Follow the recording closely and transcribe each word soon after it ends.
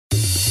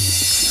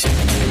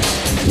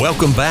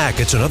Welcome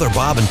back. It's another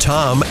Bob and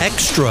Tom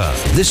Extra.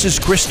 This is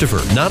Christopher.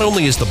 Not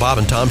only is the Bob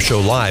and Tom Show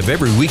live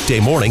every weekday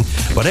morning,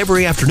 but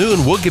every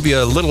afternoon we'll give you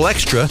a little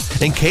extra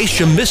in case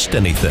you missed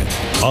anything.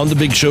 On the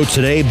big show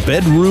today,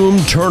 bedroom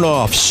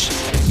turnoffs.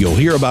 You'll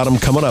hear about them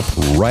coming up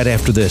right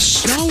after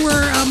this. Don't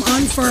worry, I'm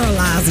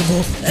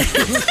unfertilizable.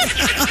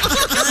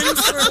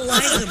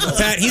 Unfertilizable.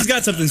 Pat, he's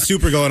got something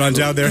super going on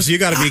down there, so you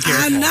got to be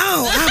careful. I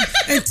know.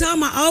 And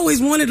Tom, I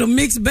always wanted a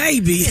mixed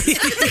baby.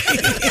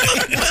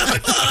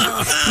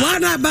 Why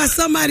not by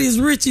somebody as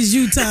rich as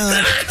you, Tom?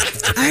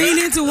 I ain't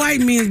into white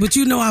men, but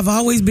you know I've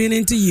always been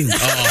into you.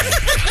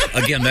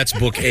 Again, that's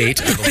book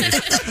 8.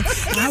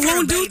 I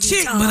won't do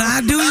chick, but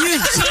I do you.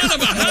 Son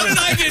of a, how did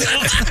I get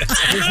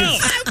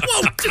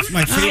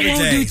My favorite I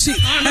won't day. do chick.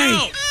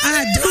 Hey,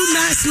 I do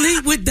not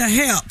sleep with the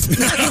help.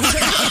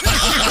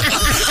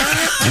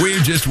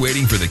 We're just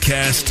waiting for the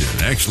cast to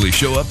actually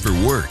show up for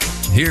work.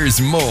 Here's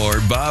more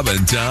Bob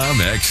and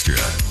Tom Extra.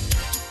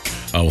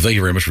 Well, thank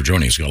you very much for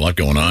joining us. Got a lot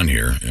going on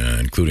here,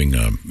 including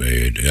an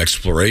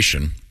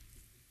exploration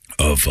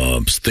of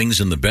things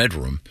in the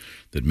bedroom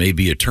that may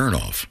be a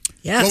turnoff.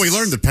 Yes. Well, we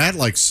learned that Pat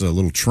likes a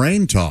little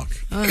train talk.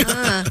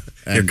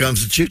 Here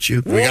comes the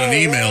choo-choo. We got an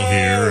email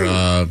here.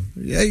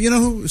 Yeah, you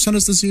know who sent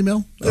us this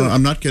email?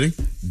 I'm not kidding.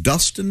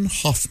 Dustin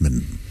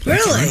Hoffman.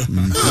 Really?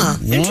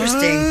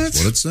 Interesting. That's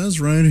what it says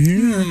right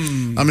here.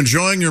 I'm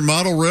enjoying your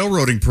model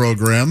railroading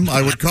program.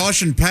 I would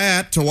caution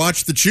Pat to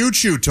watch the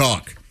choo-choo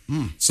talk.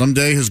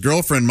 Someday his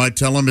girlfriend might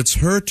tell him it's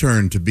her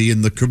turn to be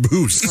in the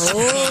caboose.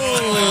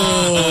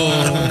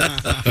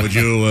 Would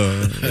you?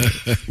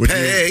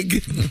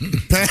 Peg.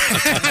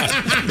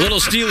 Little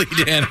Steely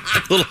Dan,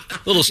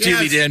 little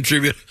Steely Dan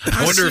tribute.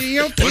 I wonder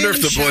if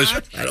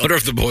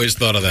the boys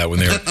thought of that when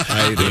they were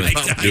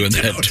doing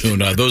that tune.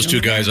 Those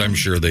two guys, I'm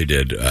sure they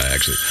did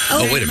actually.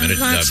 Oh, wait a minute.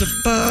 Can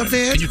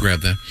you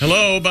grab that?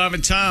 Hello, Bob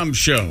and Tom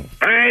Show.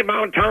 Hey,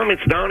 Bob and Tom,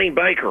 it's Donnie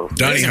Baker.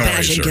 Donnie, how are you,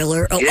 Passion sir?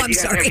 killer. Oh, I'm You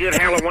sorry. had a good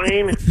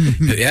Halloween?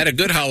 You had a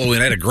good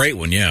Halloween. I had a great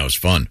one. Yeah, it was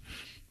fun.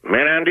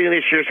 Man, I'm doing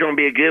this year's going to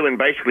be a good one,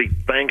 basically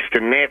thanks to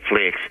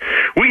Netflix.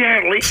 We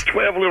had at least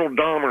 12 little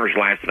Dahmers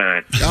last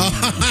night.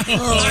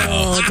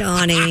 Oh,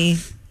 Donnie.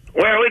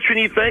 Well, it's when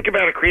you think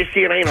about it,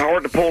 Christy, it ain't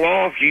hard to pull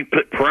off. You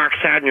put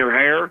peroxide in your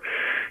hair,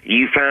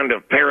 you find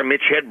a pair of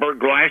Mitch Hedberg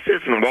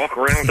glasses, and walk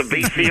around with a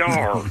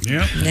VCR.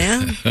 Yeah.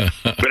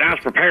 But I was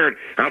prepared.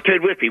 I'll tell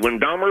you with you, when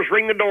Dahmers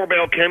ring the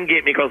doorbell, come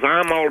get me, because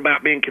I'm all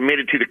about being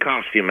committed to the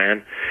costume,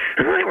 man.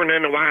 And they were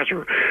none the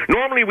wiser.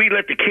 Normally, we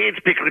let the kids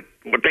pick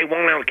what they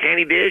want out of the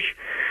candy dish,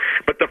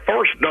 but the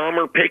first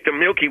Dahmer picked a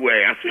Milky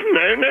Way. I said,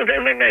 no,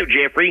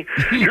 Jeffrey.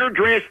 You're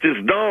dressed as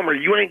Dahmer.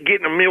 You ain't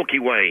getting a Milky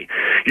Way.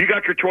 You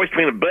got your choice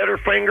between a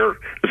Butterfinger,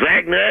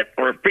 Zagnut,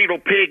 or a fetal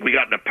pig we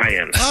got in the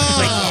pan.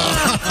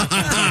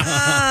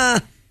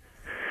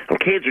 Well,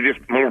 kids are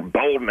just more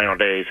bold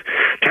nowadays.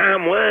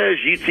 Time was,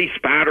 you'd see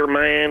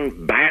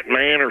Spider-Man,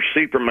 Batman, or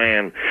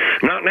Superman.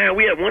 Not now.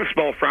 We had one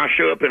small fry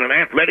show up in an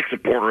athletic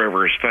supporter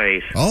over his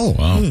face. Oh,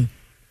 wow.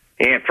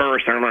 Yeah, at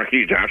first, I'm not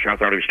huge, Josh. I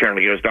thought he was trying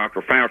to get us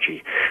Dr.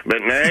 Fauci.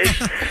 But no,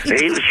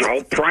 he was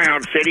all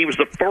proud, said he was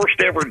the first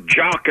ever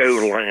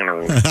Jocko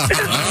Lantern.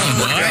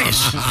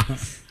 Nice.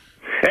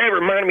 That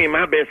reminded me of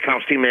my best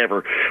costume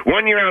ever.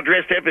 One year I was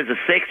dressed up as a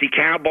sexy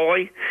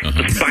cowboy. It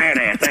was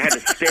badass. I had a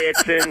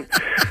Stetson,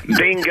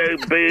 dingo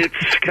boots,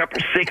 a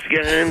couple 6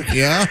 guns.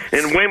 Yeah.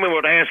 And women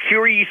would ask, who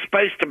are you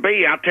supposed to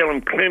be? I'd tell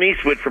them Clint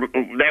Eastwood from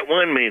that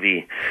one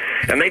movie.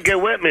 And they'd go,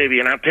 what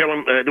movie? And I'd tell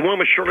them, the one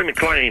with Shirley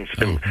MacLaine.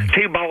 And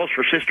 2 balls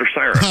for Sister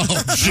Sarah.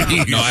 Oh,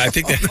 geez. No, I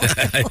think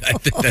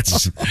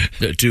that's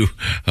too.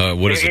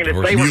 What is And it?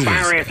 if they were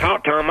fire-ass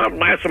hot, Tom, I'd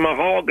lasso my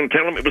hog and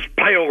tell them it was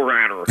Pale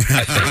Rider.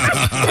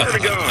 I swear to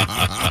God.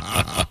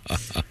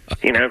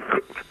 You know,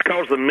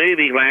 because the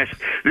movie last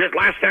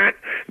night,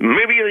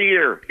 movie of the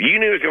year, you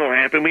knew it was going to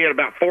happen. We had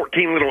about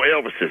 14 little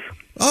Elvises.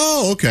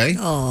 Oh, okay.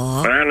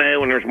 Aw. I know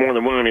when there's more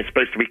than one, it's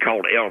supposed to be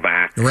called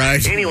Elvi.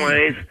 Right.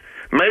 Anyways,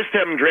 most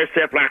of them dressed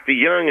up like the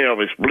young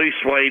Elvis, blue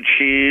suede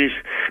shoes.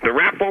 But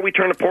right before we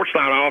turn the porch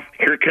light off,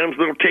 here comes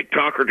little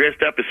TikToker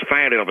dressed up as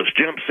Fat Elvis,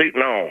 jumpsuit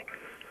and all.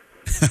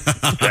 So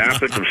I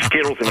put some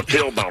Skittles in a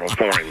pill bottle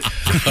for him.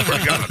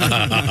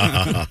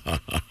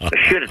 I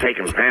should have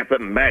taken half of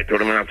them back,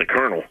 told him I was the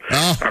colonel.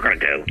 Oh. I gotta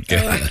go.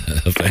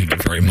 Thank you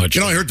very much.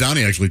 You know, I heard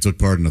Donnie actually took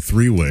part in a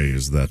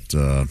 3-ways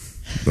that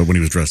but when he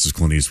was dressed as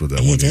Clint Eastwood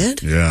that He one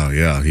did? year.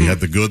 Yeah. He had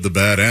the good, the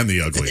bad, and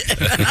the ugly.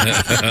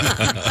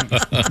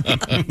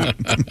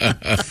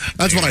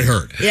 That's what I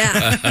heard.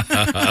 Yeah.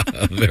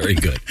 Very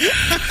good.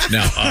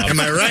 Now, Am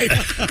I right?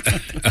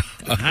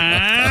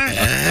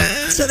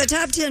 So the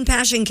top 10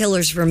 passion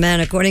killers for men,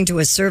 according to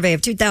a survey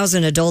of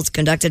 2,000 adults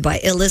conducted by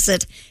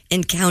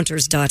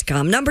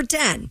IllicitEncounters.com. Number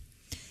 10,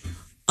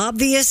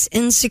 obvious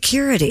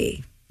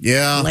insecurity.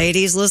 Yeah.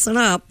 Ladies, listen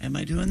up. Am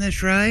I doing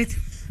this right?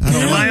 I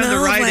don't Am I on the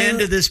know right if I-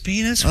 end of this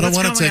penis? I don't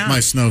What's want to going take my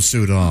on?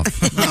 snowsuit off.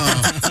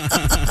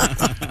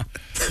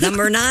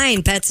 Number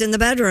 9, pets in the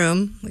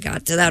bedroom. We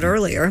got to that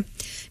earlier.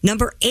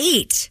 Number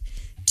 8,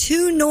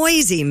 too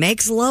noisy,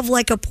 makes love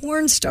like a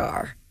porn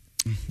star.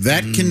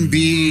 That can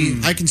be.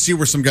 I can see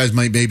where some guys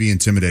might be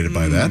intimidated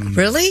by that.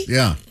 Really?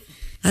 Yeah.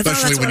 I thought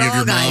Especially that's when what you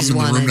have your all mom guys in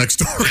the room wanted. next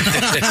door.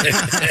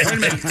 Wait a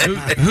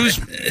minute. Who's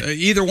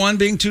either one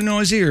being too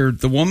noisy, or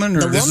the woman,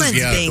 or The woman's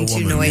being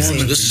too noisy.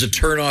 So this is a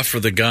turnoff for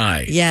the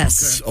guy.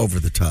 Yes. It's over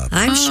the top.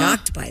 I'm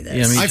shocked by this.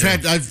 Yeah, me I've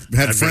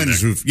had friends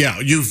who've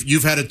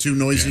you've had it too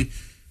noisy.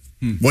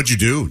 What'd you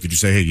do? Did you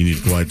say, hey, you need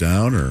to quiet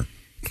down, or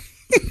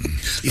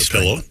He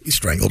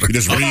strangled her. you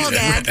just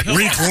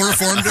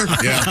re-chloroformed her?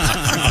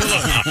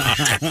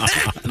 Yeah.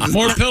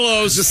 more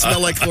pillows? Does it smell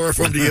like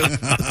chloroform to you?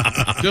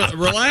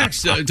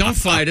 Relax. Don't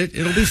fight it.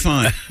 It'll be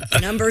fine.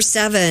 Number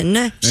 7.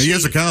 And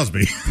here's a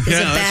Cosby.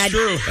 Yeah, bad-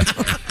 that's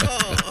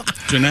true.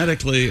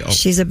 Genetically.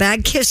 She's a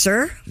bad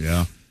kisser.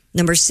 Yeah.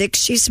 Number 6,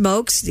 she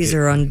smokes. These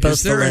are on both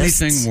Is there the lists.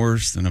 anything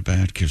worse than a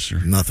bad kisser?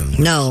 Nothing.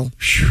 No.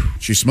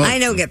 She smokes. I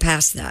don't get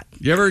past that.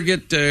 You ever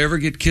get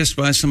kissed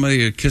by somebody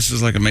who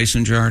kisses like a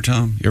mason jar,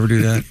 Tom? You ever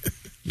do that?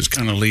 Just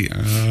kind of leave. Oh,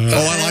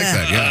 I like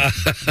that.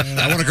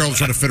 Yeah. I want a girl that's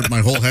trying to fit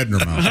my whole head in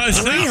her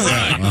mouth. Really?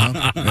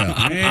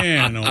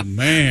 Man, oh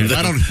man!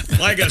 I don't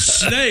like a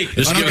snake.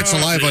 I don't get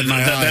saliva in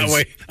my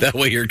eyes. That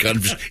way you're kind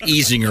of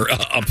easing her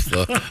up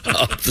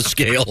the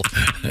scale.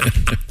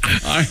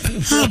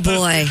 Oh,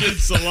 boy. Get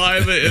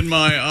saliva in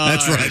my eye.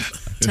 That's right.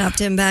 Top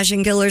 10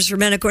 passion killers for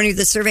men, according to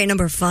the survey.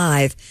 Number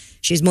 5.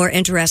 She's more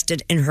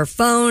interested in her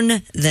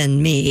phone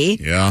than me.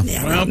 Yeah.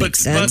 Yeah, Well, that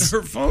makes but sense.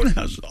 her phone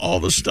has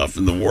all the stuff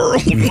in the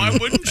world. Why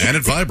wouldn't she? And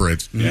it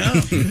vibrates. Yeah.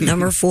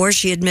 Number 4,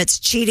 she admits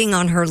cheating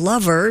on her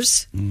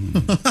lovers.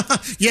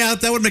 Yeah,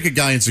 that would make a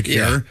guy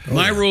insecure.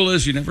 My rule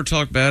is you never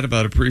talk bad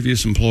about a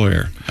previous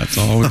employer. That's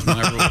always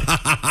my rule.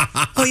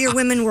 Oh, your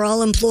women were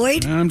all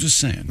employed? I'm just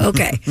saying.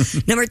 Okay.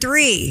 Number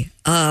 3,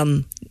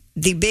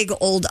 the big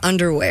old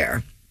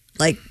underwear.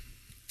 Like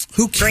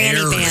Who granny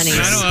cares? panties.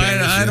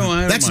 I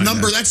don't That's mind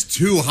number. that. That's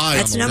too high.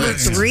 That's on the number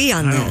list. 3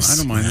 on I this.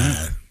 don't mind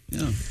that.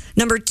 Yeah.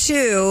 Number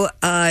 2,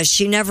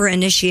 she never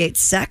initiates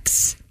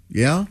sex.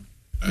 Yeah.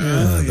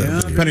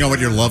 Depending on what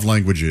your love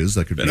language is,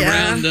 that could be.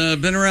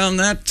 Been around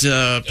that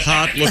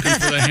pot looking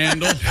for the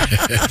handle.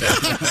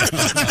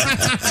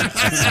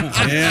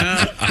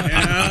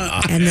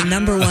 yeah. And the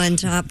number 1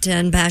 top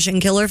 10 passion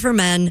killer for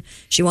men.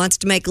 She wants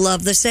to make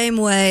love the same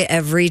way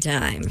every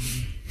time.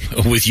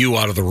 With you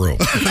out of the room.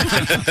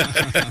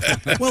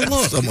 Well,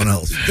 look, Someone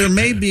else. there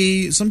may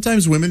be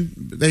sometimes women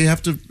they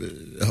have to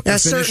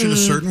finish in a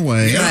certain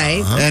way,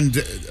 Right.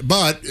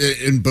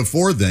 And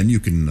before then you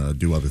can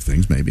do other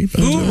things maybe.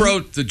 But, Who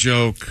wrote the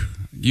joke?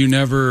 You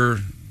never.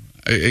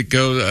 It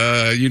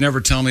goes. You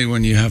never tell me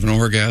when you have an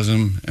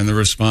orgasm, and the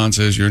response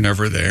is you're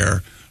never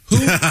there. Who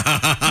wrote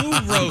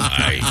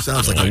that?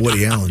 Sounds like a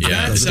Woody Allen.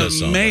 Yeah, That's it does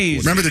sound like amazing.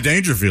 Remember the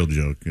Dangerfield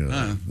joke?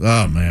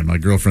 Oh man, my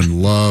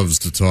girlfriend loves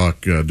to talk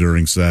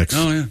during sex.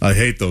 Oh, yeah. I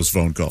hate those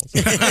phone calls.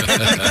 Pretty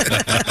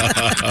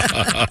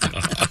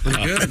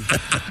good.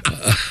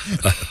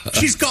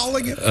 She's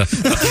calling it.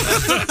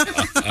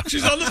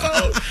 She's on the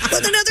phone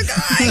with another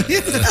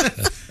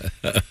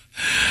guy.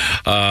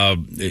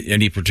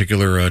 Any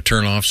particular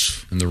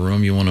turnoffs in the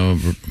room you want to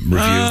review?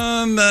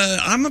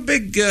 I'm a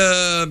big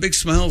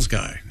smells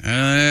guy.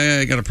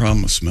 I got a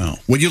problem with smell.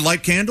 Would you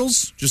light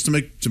candles just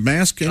to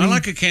mask? I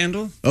like a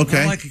candle.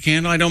 Okay. I like a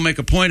candle. I don't make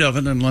a point of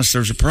it unless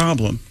there's a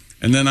problem.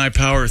 And then I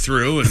power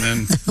through, and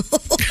then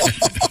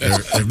There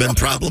have been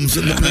problems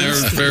in the they're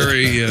past.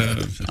 very.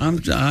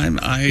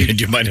 Do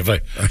you mind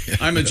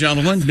if I'm a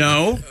gentleman.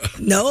 No.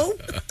 No.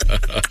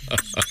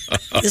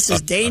 This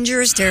is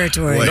dangerous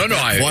territory. No,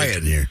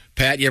 Quiet here.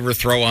 Pat, you ever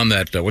throw on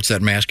that? What's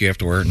that mask you have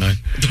to wear at night?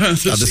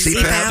 The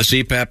CPAP?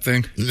 The CPAP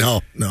thing?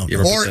 No. You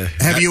ever Or put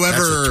the- have you That's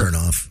a ever? turn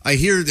off. I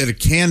hear that it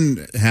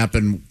can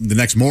happen the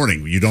next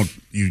morning.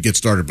 You get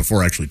started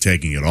before actually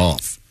taking it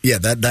off. Yeah,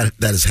 that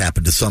has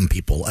happened to some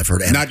people. I've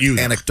heard Not you,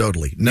 though.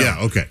 anecdotally. No. Yeah,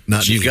 okay.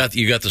 Not So you me.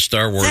 got the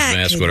Star Wars That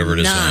mask, could whatever it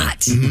is,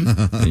 not.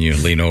 on, and you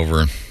lean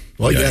over.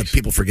 Well, yeah, Yikes.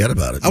 people forget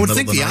about it. I would in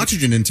think middle the of night.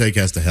 oxygen intake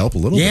has to help a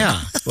little Yeah.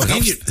 bit. Well,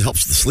 it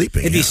helps the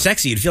sleeping. It'd be yeah.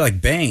 sexy. You'd feel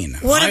like Bane.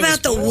 What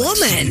about the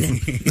woman?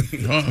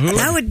 Who?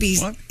 That would be,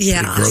 What?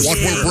 yeah. What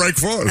will break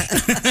first?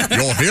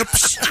 Your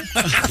hips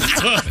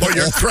or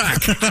your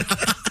crack?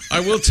 I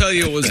will tell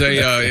you,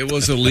 it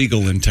was a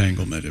legal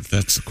entanglement. If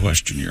that's the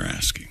question you're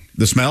asking.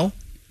 The smell?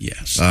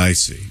 Yes. I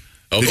see.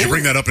 Oh. Did you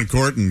bring that up in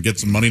court and get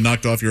some money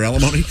knocked off your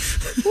alimony?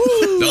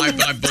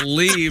 I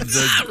believe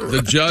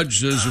the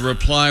judge's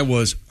reply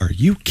was, "Are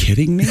you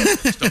kidding me?"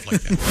 Stuff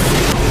like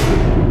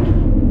that.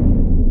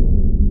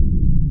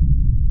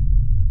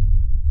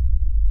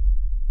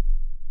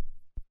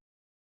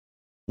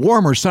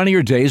 Warmer,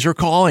 sunnier days are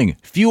calling.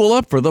 Fuel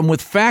up for them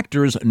with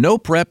Factor's no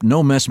prep,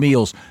 no mess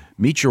meals.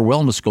 Meet your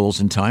wellness goals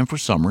in time for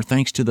summer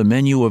thanks to the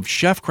menu of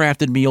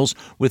chef-crafted meals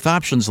with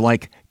options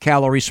like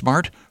Calorie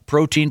Smart,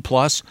 Protein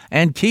Plus,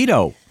 and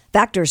Keto.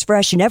 Factor's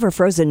fresh, never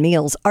frozen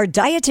meals are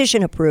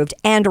dietitian approved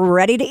and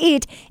ready to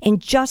eat in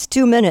just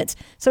 2 minutes.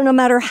 So no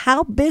matter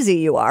how busy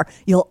you are,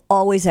 you'll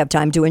always have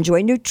time to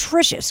enjoy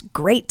nutritious,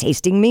 great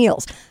tasting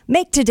meals.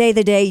 Make today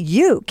the day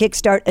you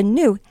kickstart a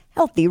new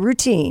healthy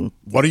routine.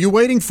 What are you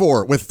waiting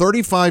for? With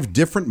 35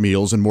 different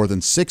meals and more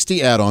than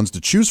 60 add-ons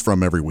to choose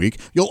from every week,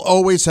 you'll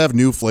always have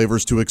new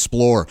flavors to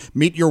explore.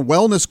 Meet your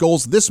wellness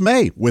goals this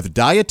May with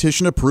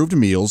dietitian-approved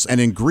meals and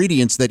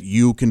ingredients that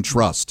you can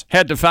trust.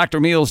 Head to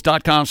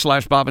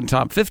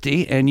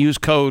factormeals.com/BobandTom50 and use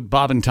code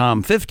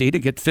BobandTom50 to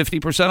get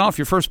 50% off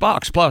your first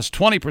box plus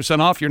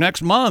 20% off your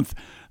next month.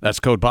 That's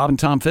code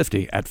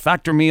BobandTom50 at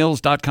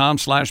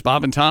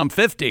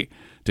factormeals.com/BobandTom50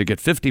 to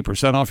get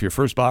 50% off your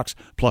first box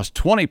plus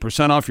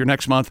 20% off your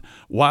next month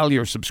while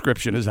your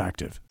subscription is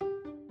active.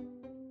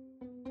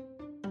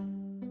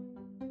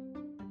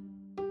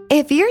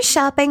 If you're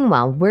shopping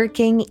while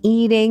working,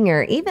 eating,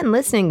 or even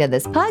listening to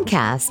this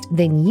podcast,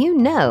 then you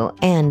know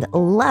and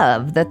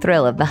love the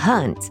thrill of the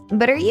hunt.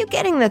 But are you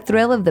getting the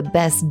thrill of the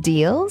best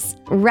deals?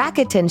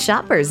 Rakuten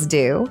shoppers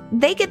do.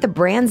 They get the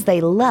brands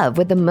they love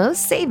with the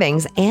most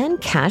savings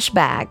and cash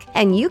back.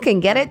 And you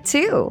can get it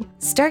too.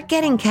 Start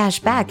getting cash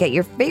back at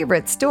your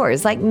favorite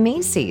stores like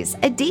Macy's,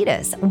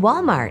 Adidas,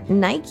 Walmart,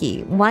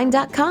 Nike,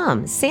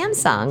 Wine.com,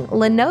 Samsung,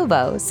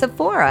 Lenovo,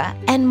 Sephora,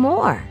 and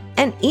more.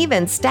 And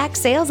even stack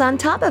sales on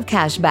top of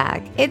cash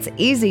back. It's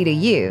easy to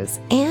use,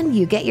 and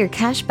you get your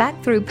cash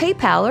back through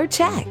PayPal or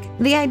check.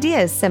 The idea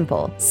is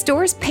simple.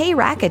 Stores pay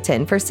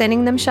Rakuten for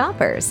sending them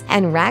shoppers,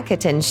 and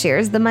Rakuten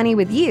shares the money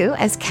with you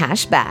as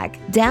cash back.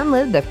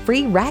 Download the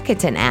free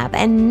Rakuten app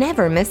and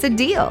never miss a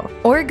deal.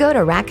 Or go to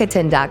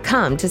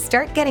Rakuten.com to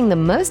start getting the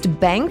most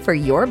bang for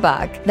your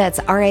buck. That's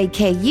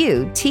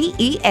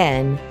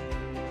RAKUTEN.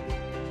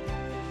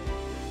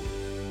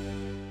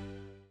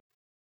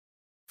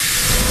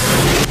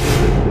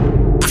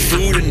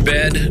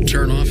 Bed,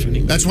 turn off.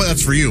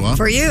 That's for you, huh?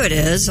 For you, it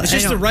is. It's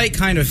just the right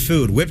kind of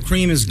food. Whipped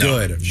cream is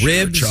good.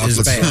 Ribs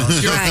is bad.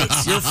 Right.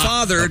 Your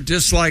father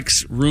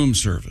dislikes room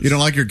service. You don't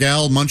like your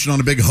gal munching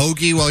on a big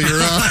hoagie while you're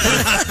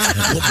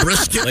a little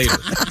brisket later.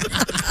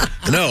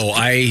 No,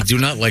 I do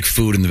not like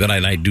food in the bed.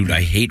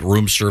 I hate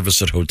room service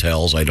at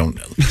hotels. I don't.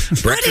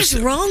 What is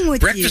wrong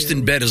with breakfast you?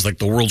 in bed is like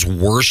the world's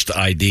worst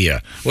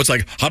idea. What's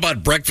like? How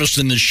about breakfast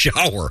in the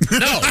shower?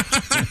 No,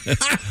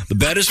 the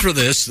bed is for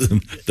this.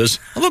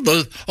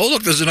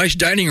 Look, there's a nice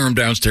dining room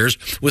downstairs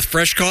with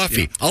fresh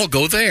coffee. Yeah. I'll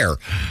go there.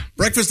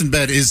 Breakfast in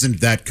bed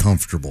isn't that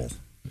comfortable.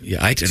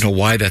 Yeah, I don't know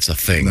why that's a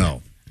thing.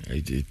 No.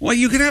 Well,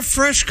 you can have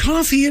fresh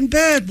coffee in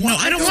bed. No,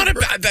 I don't want to.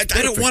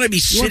 I don't want to be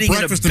sitting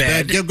in a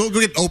bed. Go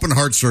get open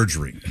heart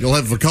surgery. You'll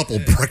have a couple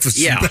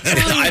breakfasts in bed.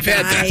 I've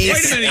had that.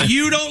 Wait a minute,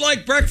 you don't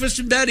like breakfast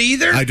in bed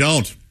either? I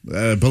don't.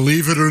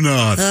 Believe it or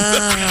not.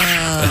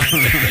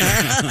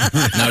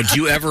 Now, do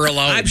you ever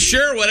allow? I'm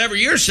sure whatever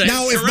you're saying.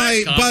 Now,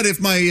 if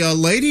my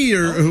lady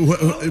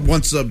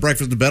wants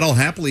breakfast in bed, I'll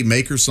happily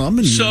make her some.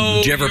 And so,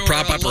 did you ever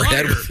prop up her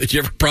head? Did you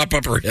ever prop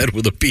up her head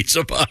with a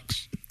pizza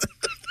box?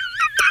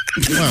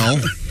 Well,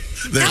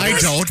 I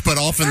don't, but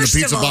often the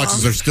pizza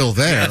boxes are still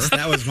there. Yes,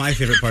 that was my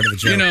favorite part of the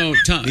joke. You know,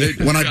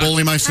 when I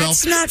bully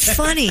myself. That's not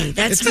funny.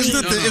 That's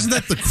isn't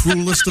that the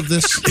cruelest of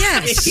this?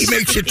 Yes. He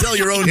makes you tell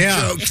your own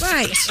jokes.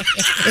 Right.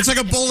 It's like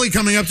a bully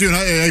coming up to you and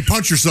hey,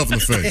 punch yourself in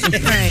the face.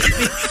 Right.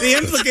 The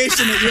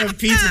implication that you have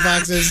pizza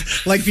boxes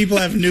like people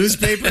have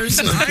newspapers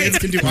and kids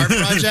can do art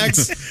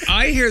projects.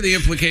 I hear the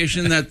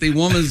implication that the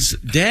woman's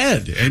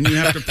dead and you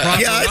have to prop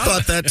her I up.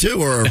 thought that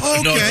too. Or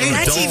okay.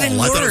 That's even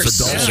worse. I thought it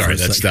was a doll. Sorry,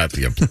 that's not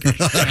the implication.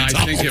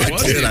 I think it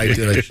was. I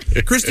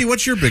did. Christy,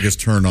 what's your biggest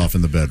turn off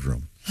in the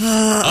bedroom?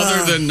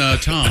 Other than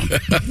Tom. To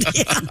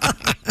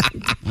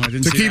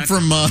keep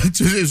from,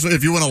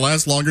 if you want to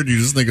last longer, do you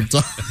just think of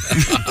Tom?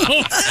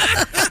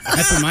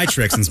 That's been my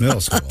trick since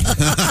middle school. What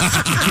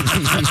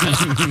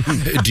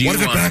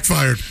if it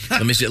backfired?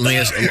 Let me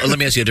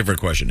ask you a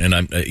different question,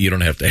 and you don't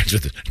have to answer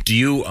this. Do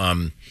you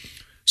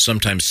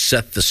sometimes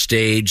set the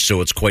stage so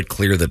it's quite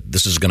clear that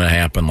this is going to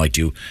happen? Like,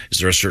 is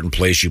there a certain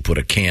place you put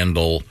a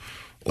candle?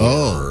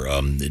 Or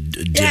I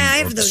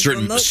have those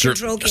remote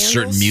control candles.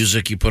 Certain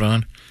music you put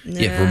on. Nah.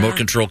 Yeah, remote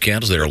control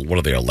candles. What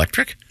are they?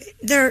 Electric?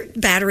 They're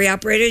battery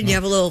operated, and you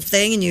have a little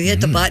thing, and you hit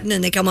the button,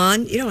 and they come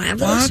on. You don't have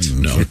those.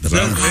 What? No.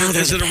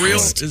 Is it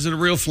a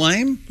real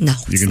flame? No,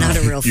 it's not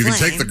a real flame. You can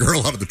take the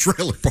girl out of the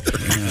trailer park.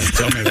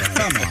 Tell me about it.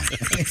 Come on.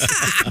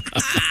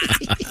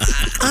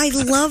 I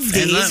love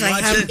these.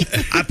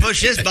 I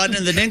push this button,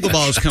 and the dingle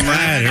balls come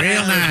right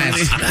real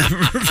nice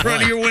in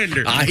front of your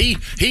window.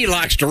 He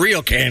likes the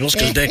real candles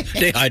because they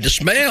hide the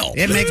smell.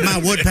 It makes my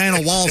wood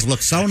panel walls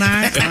look so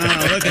nice.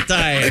 Oh, look at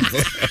that.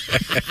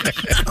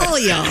 Oh,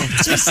 y'all.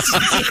 Just...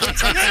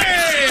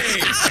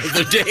 Hey!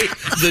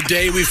 The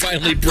day we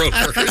finally broke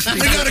her. We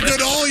got a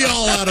good all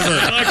y'all out of her.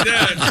 I like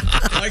that.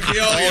 I like the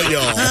all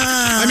y'all.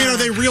 I mean, are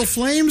they real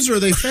flames or are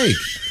they fake?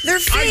 They're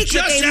fake,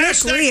 but they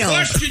look real.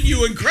 Question,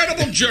 you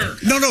incredible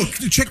jerk. No.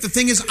 Check. The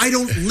thing is, I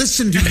don't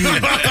listen to you.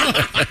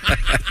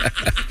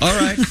 All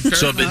right.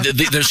 So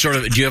there's sort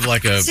of. Do you have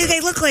like a? See,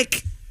 they look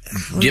like.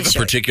 Do you have a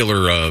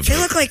particular? They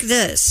look like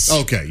this.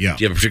 Okay, yeah.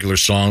 Do you have a particular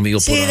song that you'll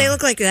put on? See, they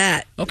look like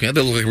that. Okay,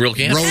 they look like real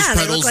candles. Rose Yeah,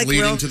 they petals look like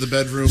leading to the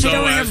bedroom. So you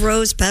don't have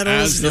rose petals.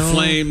 As the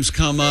flames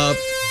come up.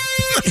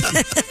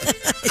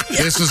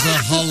 This is a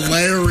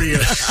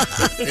hilarious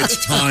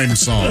It's Time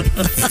song.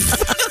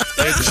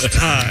 It's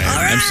time.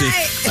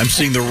 I'm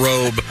seeing the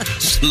robe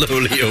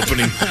slowly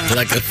opening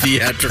like a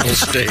theatrical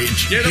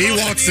stage. He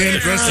walks in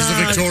dressed as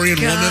a Victorian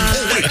woman.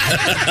 Oh, wait.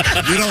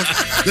 You don't.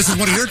 This is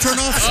one of your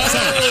turnoffs?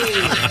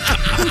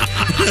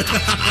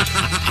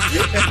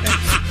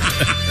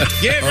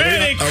 Get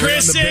ready,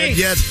 Chrissy.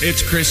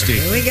 It's Christy.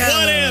 Here we go.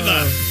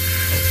 Whatever.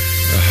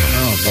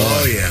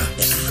 Oh, yeah.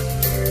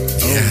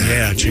 Oh,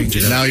 yeah. Change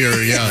it up. Now you're,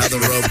 Now the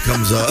robe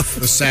comes off.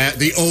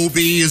 The OB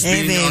is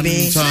Hey, being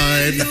baby.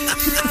 untied.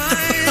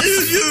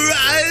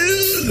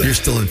 You're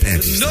still in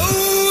panties.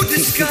 No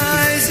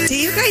disguise. Do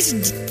you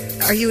guys,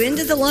 are you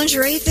into the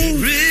lingerie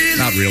thing?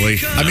 Not really.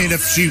 I mean,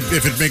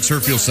 if it makes her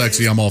feel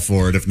sexy, I'm all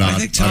for it. If not, I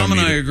think Tom and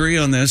I agree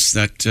on this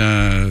that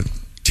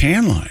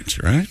tan lines,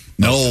 right?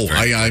 No,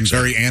 I'm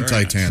very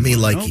anti-tan. Me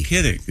like No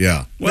kidding.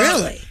 Yeah. Well,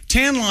 Really?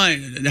 Tan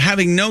line,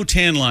 having no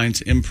tan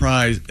lines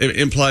implies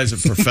a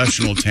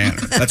professional tanner.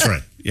 That's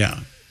right. Yeah.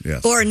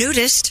 Yes. Or a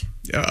nudist?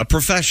 A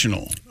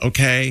professional,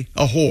 okay?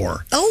 A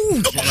whore. Oh,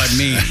 That's what I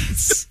mean.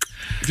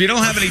 If you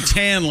don't have any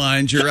tan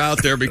lines, you're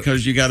out there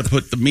because you got to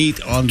put the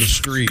meat on the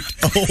street.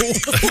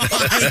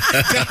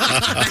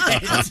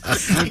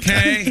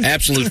 Okay?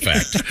 Absolute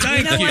fact.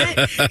 Thank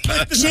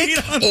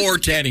you. Or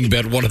tanning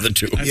bed, one of the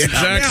two. That's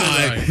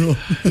exactly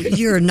right.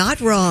 you're not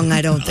wrong,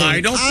 I don't think.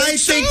 I don't think I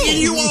think so.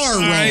 you are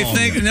wrong. I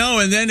think no,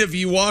 and then if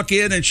you walk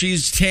in and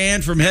she's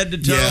tan from head to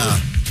toe, Yeah.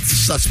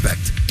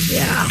 Suspect.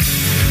 Yeah.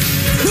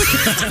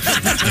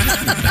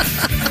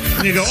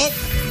 And you go,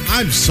 oh,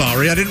 I'm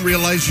sorry. I didn't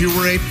realize you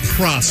were a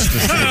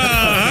prostitute.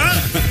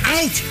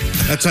 Out!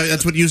 That's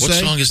what you What say?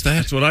 song is that?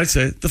 that's what I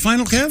say. The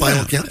final countdown.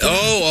 Final count.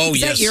 Oh,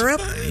 Is yes. that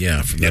Europe?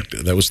 Yeah, from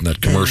that was in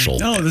that commercial.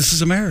 No, this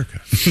is America.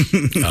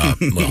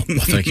 Well,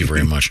 thank you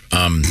very much.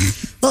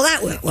 Well, that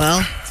went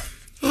well.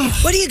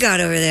 What do you got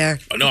over there?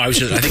 No, I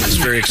think it's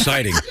very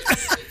exciting.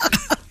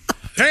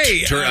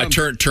 Hey,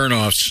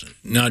 Turn-offs.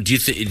 Now, do you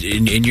think,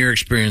 in your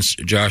experience,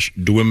 Josh,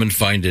 do women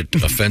find it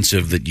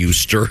offensive that you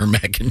stir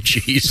mac and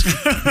cheese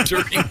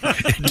during?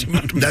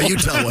 Now you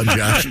tell one,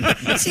 Josh.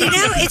 See,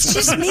 now it's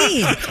just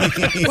me.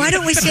 Why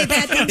don't we say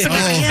bad things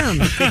about him?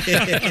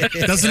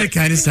 Doesn't it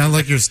kind of sound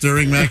like you're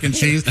stirring mac and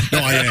cheese? No,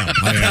 I am.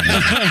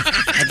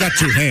 I've got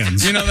two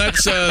hands. you know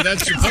that's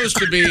supposed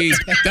to be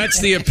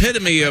that's the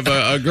epitome of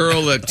a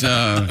girl that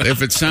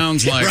if it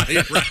sounds like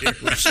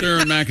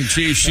stirring mac and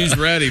cheese, she's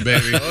ready,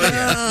 baby.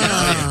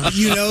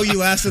 You know you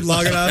lasted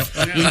long enough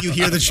when you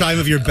hear the chime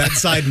of your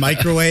bedside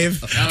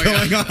microwave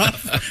going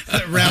off.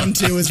 Round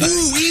two is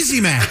Ooh, easy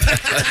mac.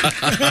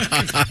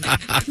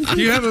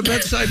 Do you have a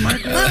bedside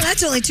microwave? Well,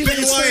 that's only 2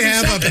 minutes. Do I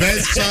have a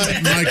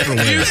bedside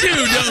microwave? You do,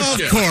 don't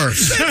you? Of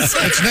course.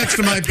 It's next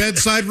to my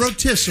bedside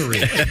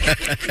rotisserie.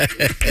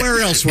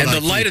 Where else would And I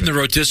the light keep in the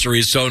rotisserie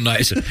is so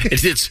nice.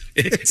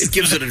 It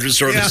gives it a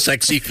sort of a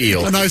sexy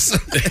feel. A nice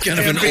kind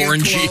of an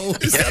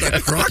orangey. Is that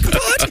a crock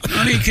pot?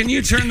 Honey, can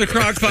you turn the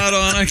crock pot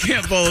on? I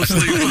can't fall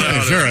asleep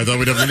without Sure, I thought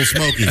we'd have little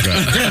smokies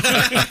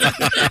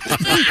out.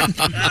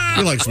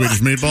 You like Swedish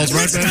meatballs,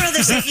 right, Let's throw man?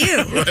 this at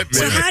you.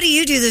 So how do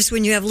you do this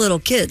when you have little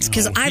kids?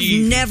 Because I've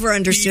never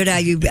understood how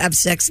you have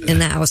sex in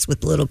the house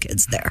with little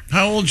kids there.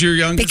 How old's your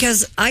youngest?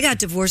 Because I got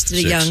divorced at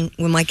a 6.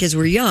 when my kids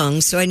were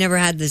young, so I never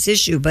had this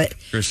issue. But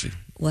Chrissy.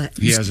 what?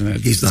 He hasn't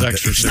had He's not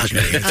sex for he's not 6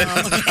 gonna years.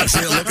 answer. I see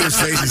the look in his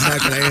face. He's not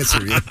going to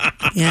answer you.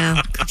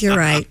 Yeah, you're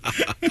right.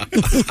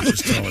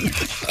 Just telling you.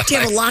 Do you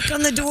have a lock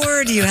on the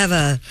door? Do you have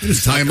a?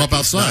 Just tie them up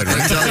outside,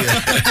 right? I tell you.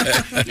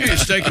 Yeah, you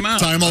stake them out.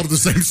 Tie them all to the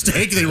same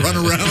stake. They run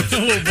around. Do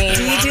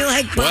you do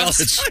like Well, bumps?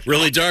 it's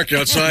really dark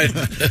outside.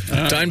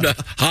 Time to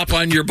hop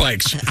on your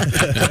bikes.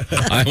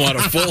 I want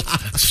a full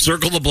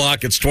circle the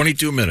block. It's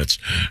 22 minutes.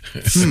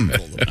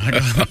 I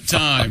got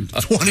time.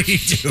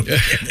 22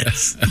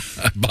 minutes.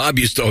 Bob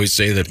used to always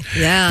say that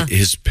Yeah.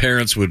 his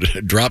parents would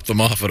drop them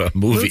off at a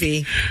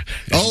movie.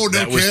 Oh, no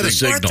That was the kidding.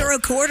 Or signal. throw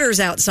quarters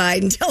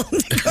outside and tell them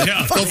to go.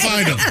 Yeah. Go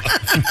find them.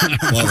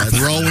 Well,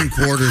 throwing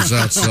quarters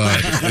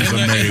outside is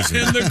amazing.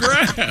 In the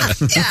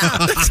grass.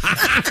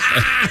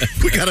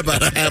 We got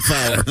about a half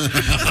hour.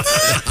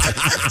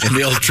 And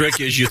the old trick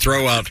is you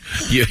throw out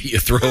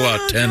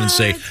 10 and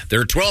say there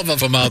are 12 of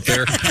them out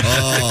there.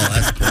 Oh,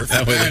 that's perfect.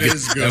 That way,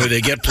 that way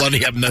they get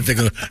plenty of them. Then they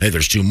go, hey,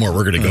 there's 2 more.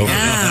 We're going to go.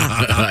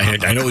 Yeah.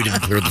 I know we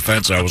didn't clear the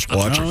fence. I was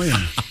watching. Oh,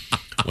 yeah.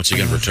 Once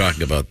again, we're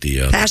talking about the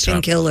Passion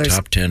killers.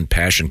 Top 10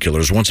 passion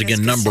killers. Once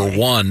again, number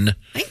 1.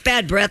 I think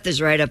bad breath is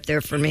right up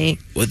there for me.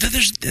 Well,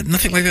 there's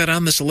nothing like that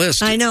on this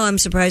list. I know, I'm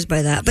surprised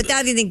by that. But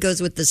that I think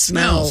goes with the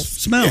smell.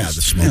 Smells. Yeah,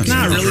 the smoke.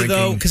 Not The really drinking.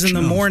 though, because in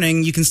the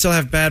morning you can still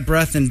have bad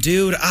breath. And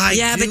dude, I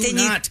do but then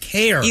not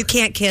care. You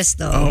can't kiss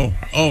though.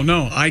 Oh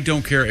no, I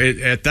don't care.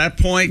 At that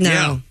point, No,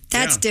 yeah.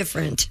 that's Yeah.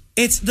 different.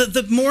 It's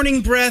the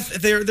morning breath.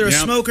 They're a Yep.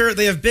 smoker.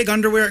 They have big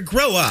underwear.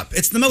 Grow up.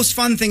 It's the most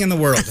fun thing in the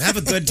world. Have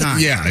a good time.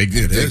 Yeah, it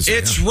is.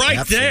 It's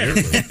right there.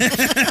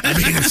 I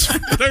mean, it's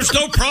There's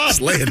no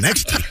problem. laying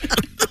next to you.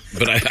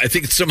 But I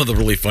think some of the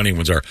really funny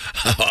ones are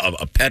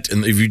a pet,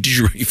 and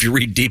if you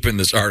read deep in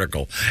this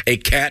article, a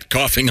cat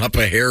coughing up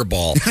a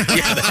hairball.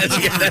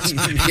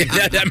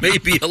 That may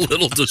be a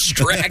little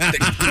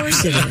distracting. Of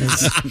course it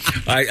is.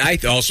 I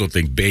also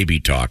think baby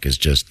talk is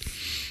just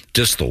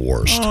Just the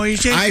worst. Oh,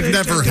 I've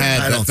never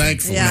had that.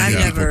 Thankfully, I've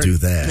People never do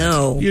that.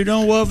 No. You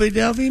don't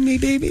lovey-dovey me,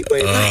 baby?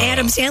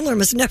 Adam Sandler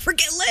must never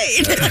get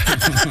laid.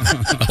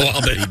 Well,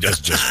 I'll bet he does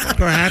just fine.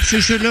 Perhaps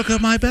you should look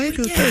at my bank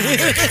account.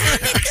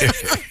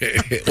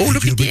 Oh,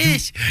 look at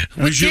this.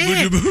 What's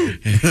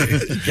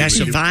that? That's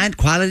a fine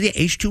quality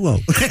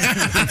H2O.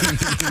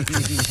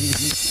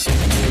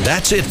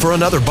 That's it for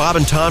another Bob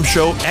and Tom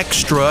Show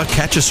Extra.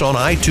 Catch us on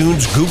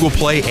iTunes, Google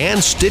Play,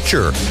 and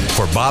Stitcher.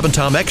 For Bob and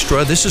Tom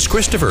Extra, this is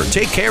Christopher.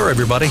 Take care,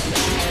 everybody.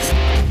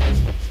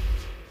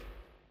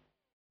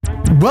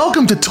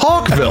 Welcome to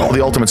Talkville,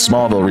 the ultimate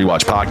Smallville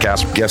rewatch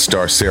podcast. Guest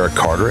star Sarah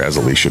Carter as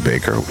Alicia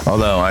Baker,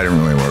 although I didn't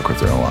really work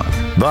with her a lot.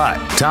 But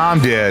Tom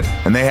did,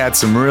 and they had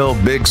some real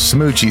big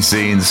smoochy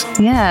scenes.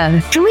 Yeah.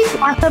 Can we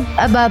talk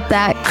about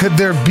that? Could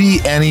there be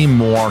any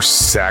more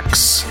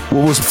sex?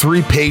 What was a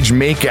 3-page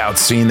makeout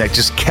scene that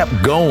just kept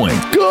going?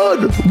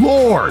 Good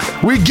Lord,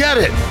 we get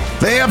it.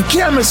 They have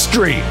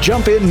chemistry.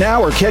 Jump in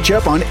now or catch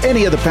up on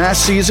any of the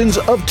past seasons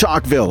of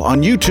Talkville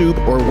on YouTube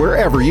or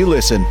wherever you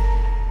listen.